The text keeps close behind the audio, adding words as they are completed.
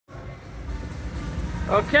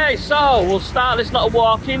Okay, so we'll start this little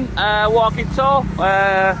walking tour.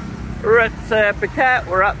 We're at Phuket.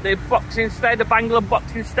 We're at the boxing stadium, the Bangalore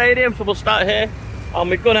boxing stadium. So we'll start here, and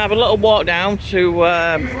we're going to have a little walk down to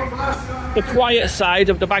the quiet side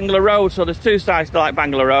of the Bangalore Road. So there's two sides to like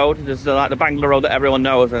Bangalore Road. There's like the Bangalore Road that everyone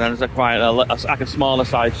knows, and then there's a quiet, like a smaller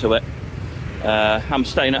side to it. I'm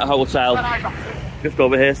staying at a hotel just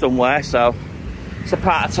over here somewhere, so it's a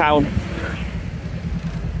part of town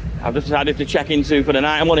I've just decided to check into for the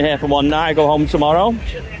night. I'm only here for one night, go home tomorrow.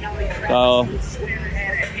 So,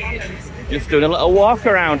 just doing a little walk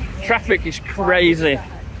around. Traffic is crazy.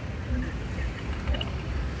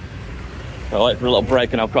 So I'll wait for a little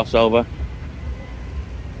break and I'll cross over.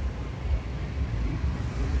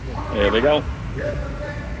 Here we go.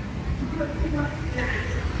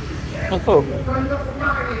 Oh.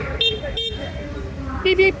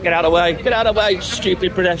 Beep, beep. Get out of the way, get out of the way,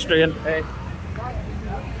 stupid pedestrian. Hey.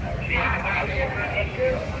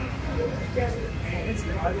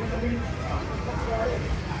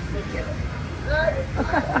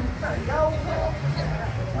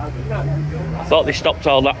 I thought they stopped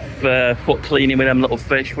all that foot cleaning with them little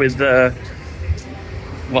fish with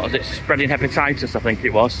what was it, spreading hepatitis I think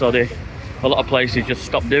it was, so a lot of places just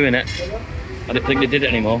stopped doing it. I didn't think they did it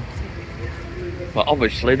anymore, but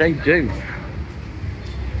obviously they do.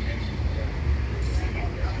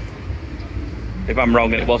 If I'm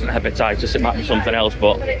wrong and it wasn't hepatitis, it might be something else,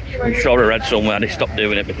 but I'm sure I read somewhere they stopped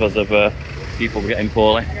doing it because of people getting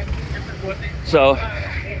poorly. So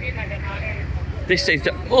this is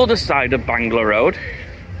the other side of Bangalore Road,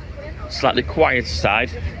 slightly quieter side.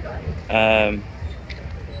 Hello!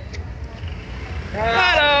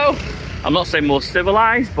 I'm not saying more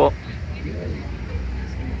civilised, but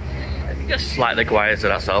just slightly quieter,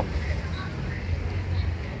 that's all.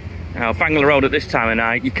 Now Bangalore Road at this time of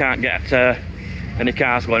night, you can't get any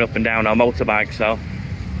cars going up and down or motorbikes, so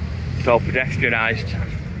it's all pedestrianised.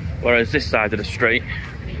 Whereas this side of the street,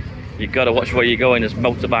 you've got to watch where you're going. There's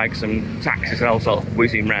motorbikes and taxis and all sorts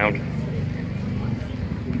whizzing round.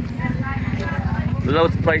 There's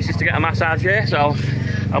loads of places to get a massage here, so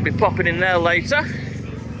I'll be popping in there later.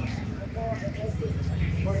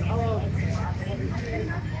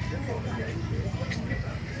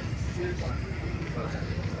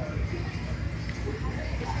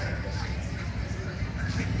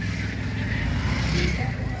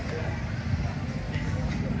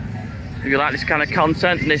 If you like this kind of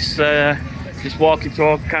content, this walking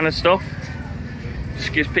tour kind of stuff,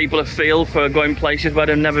 just gives people a feel for going places where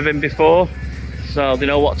they've never been before, so they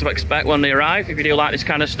know what to expect when they arrive. If you do like this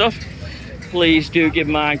kind of stuff, please do give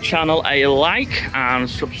my channel a like and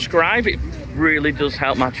subscribe. It really does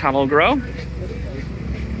help my channel grow.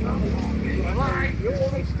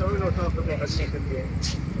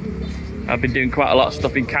 I've been doing quite a lot of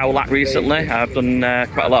stuff in Khao Lak recently. I've done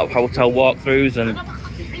quite a lot of hotel walkthroughs and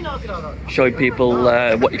showing people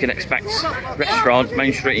what you can expect. Restaurants,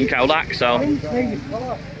 Main Street in Khao Lak. So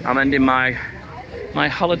I'm ending my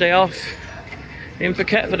holiday off in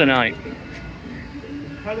Phuket for the night.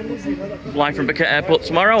 Fly from Phuket airport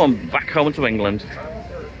tomorrow and back home to England.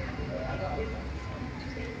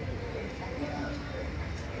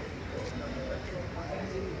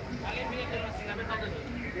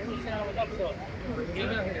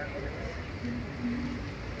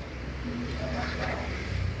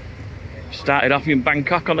 Started off in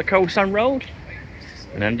Bangkok on the Tour Soi Sansabai Road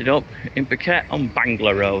and ended up in Phuket on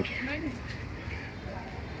Bangla Road.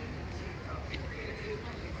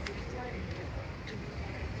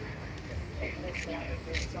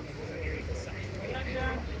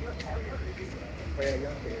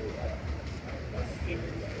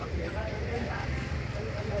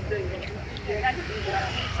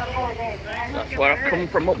 That's where I've come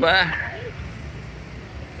from, up there.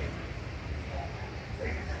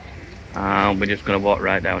 And we're just going to walk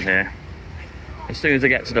right down here. As soon as I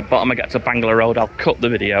get to the bottom, I get to Bangalore Road, I'll cut the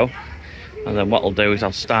video, and then what I'll do is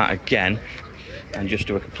I'll start again and just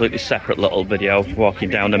do a completely separate little video walking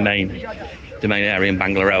down the main area in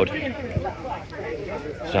Bangalore Road.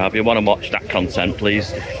 So if you want to watch that content,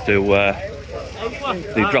 please do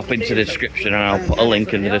drop into the description, and I'll put a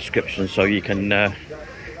link in the description so you can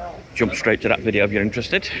jump straight to that video if you're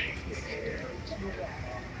interested.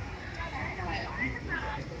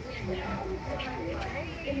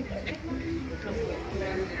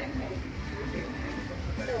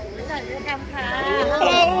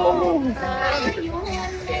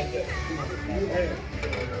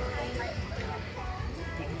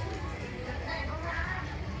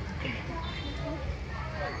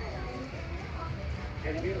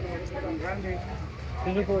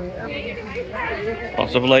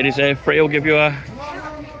 Lots of ladies here free will give you a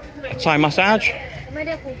Thai massage.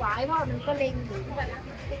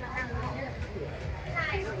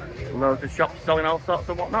 Loads of shops selling all sorts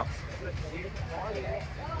of whatnots.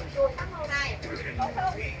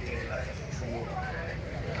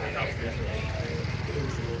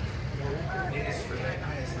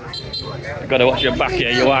 You've got to watch your back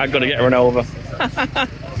here, you are going to get run over.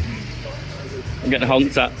 I'm getting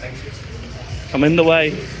honked at. I'm in the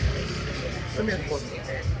way. I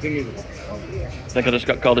think I just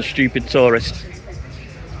got called a stupid tourist.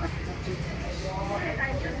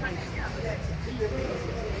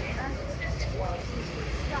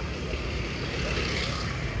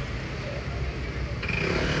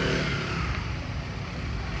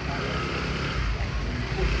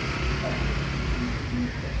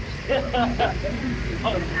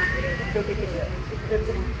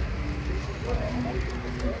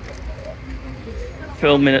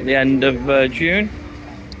 Filming at the end of June.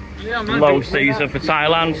 Low season for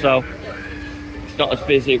Thailand, so it's not as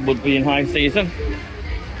busy as it would be in high season.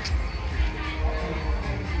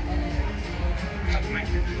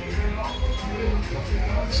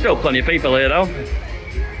 Still plenty of people here though.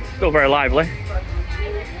 Still very lively.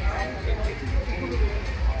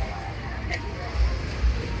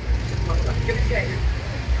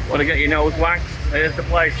 Want to get your nose waxed? Here's the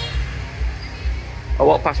place. I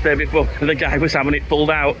walked past there before and the guy was having it pulled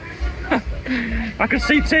out. I could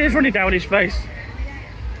see tears running down his face.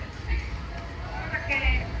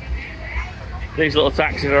 These little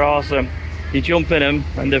taxis are awesome. You jump in them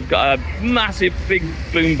and they've got a massive big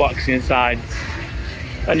boombox inside.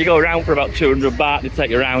 And you go around for about 200 baht, they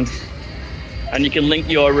take you around. And you can link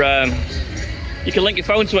your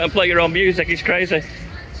phone to it and play your own music. It's crazy.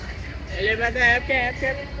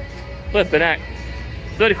 Flipping heck.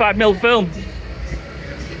 35mm film.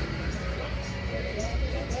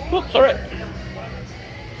 Oh, sorry.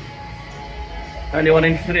 Anyone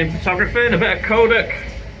interested in photography and a bit of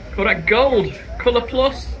Kodak Gold, Colour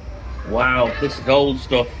Plus? Wow, this is old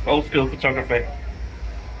stuff, old school photography.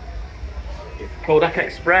 Kodak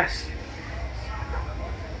Express.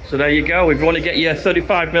 So there you go, if you want to get your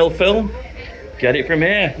 35mm film, get it from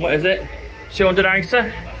here. What is it? 200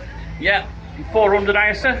 ISA? Yeah, 400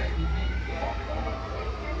 ISA.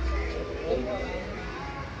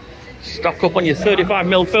 Stock up on your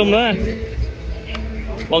 35mm film there.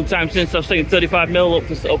 Long time since I've seen 35mm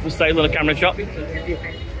up for sale in a camera shop.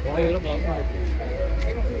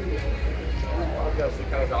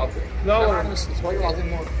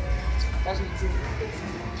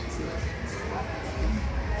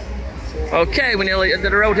 Okay, we're nearly at the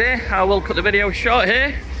road here. I will cut the video short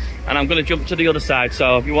here, and I'm going to jump to the other side.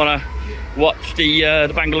 So if you want to watch the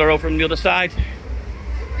Bangal Road from the other side,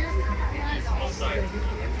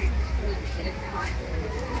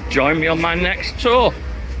 join me on my next tour,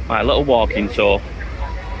 my little walking tour.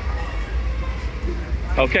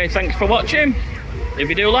 Okay, thanks for watching. If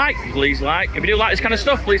you do like, please like. If you do like this kind of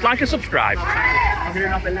stuff, please like and subscribe. Catch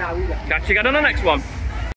you again on the next one.